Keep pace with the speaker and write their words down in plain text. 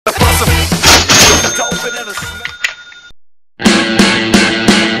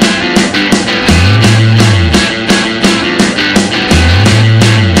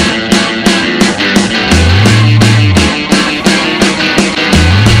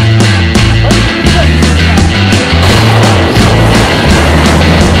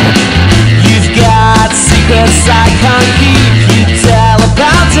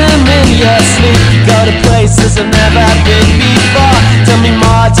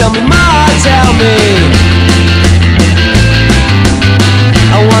tell me more, tell me.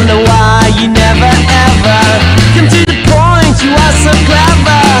 I wonder why you never ever come to the point. You are so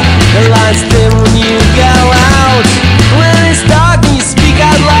clever. The lights dim when you go out. When it's dark and you speak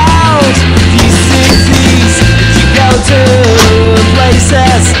out loud. These cities that you go to,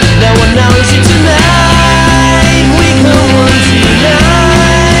 places no one knows you tonight. We come on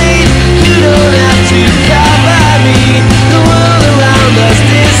tonight. You don't have to cover me. The world around us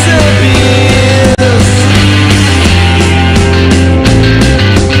disappears.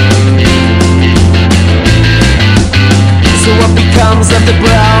 So what becomes of the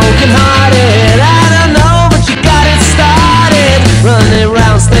broken hearted? I don't know, but you got it started. Running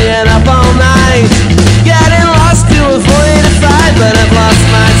around, staying up all night, getting lost to avoid a fight. But I've lost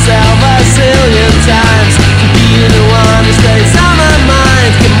myself a zillion times to be the one who stays on my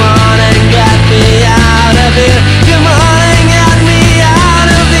mind. Come on and get me out of here. Come on and get me out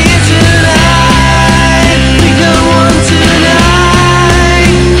of here tonight. We come on tonight.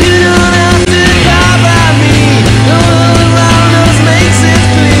 You don't have to cover me. The world around us makes it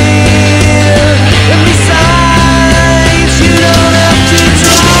clear. And besides, you don't have to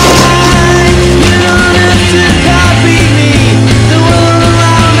try. You don't have to copy me. The world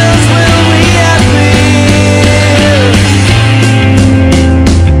around us will reappear.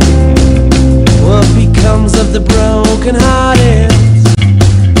 What becomes of the broken hearted?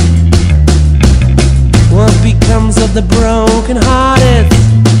 What becomes of the broken hearted?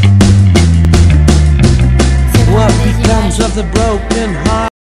 What becomes of the broken hearted?